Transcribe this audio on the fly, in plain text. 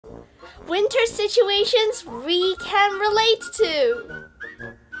Winter situations we can relate to.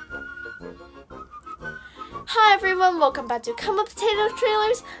 Hi everyone, welcome back to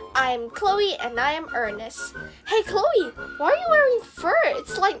Commapotatotraliers. I'm Chloe and I am Ernest. Hey Chloe, why are you wearing fur?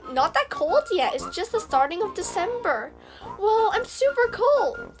 It's like not that cold yet. It's just the starting of December. Well, I'm super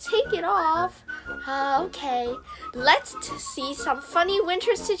cold. Take it off. Okay, let's see some funny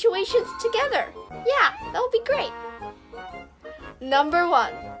winter situations together. Yeah, that would be great. Number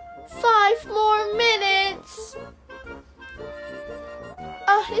 1, 5 more minutes.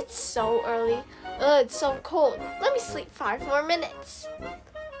 It's so early. It's so cold. Let me sleep 5 more minutes.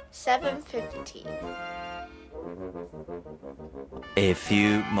 7:50. A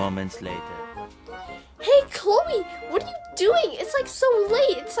few moments later. Hey Chloe, what are you doing? It's like so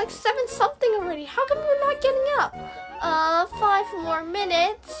late. It's like 7 something already. How come you're not getting up? 5 more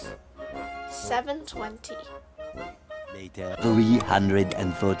minutes. 7:20. Later.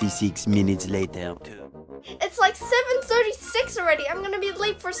 346 minutes later. It's like 7:36 already. I'm gonna be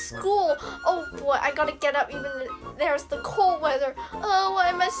late for school. Oh boy, I gotta get up even there's the cold weather. Oh, why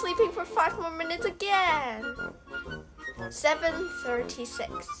am I sleeping for 5 more minutes again?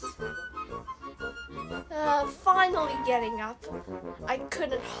 7:36. Finally getting up. I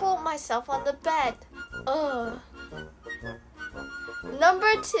couldn't hold myself on the bed.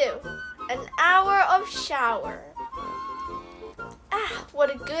 Number 2, an hour of shower. What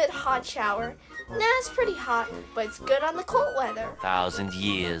a good hot shower. Nah, it's pretty hot, but it's good on the cold weather. 1,000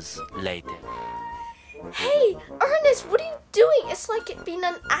 years later. Hey, Ernest, what are you doing? It's like it's been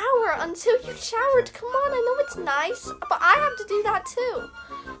an hour until you showered. Come on, I know it's nice, but I have to do that too.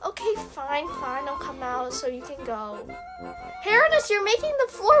 Okay, fine, I'll come out so you can go. Hey, Ernest, you're making the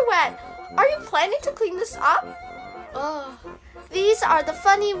floor wet. Are you planning to clean this up? These are the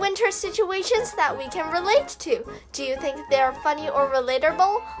funny winter situations that we can relate to. Do you think they're funny or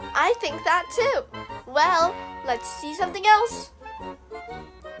relatable? I think that too. Well, let's see something else.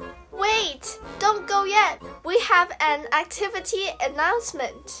 Wait, don't go yet. We have an activity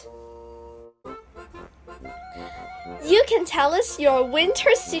announcement. You can tell us your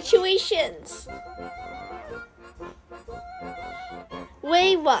winter situations.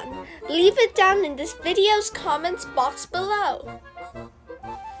 Way 1. Leave it down in this video's comments box below.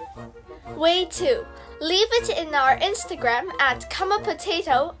 Way 2. Leave it in our Instagram at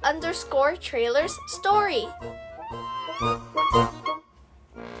Commapotatotraliers story.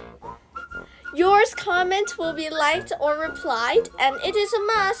 Yours comment will be liked or replied, and it is a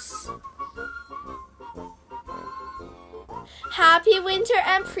must. Happy winter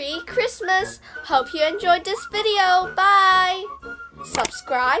and pre-Christmas. Hope you enjoyed this video. Bye.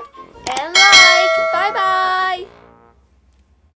 Subscribe and like. Bye-bye.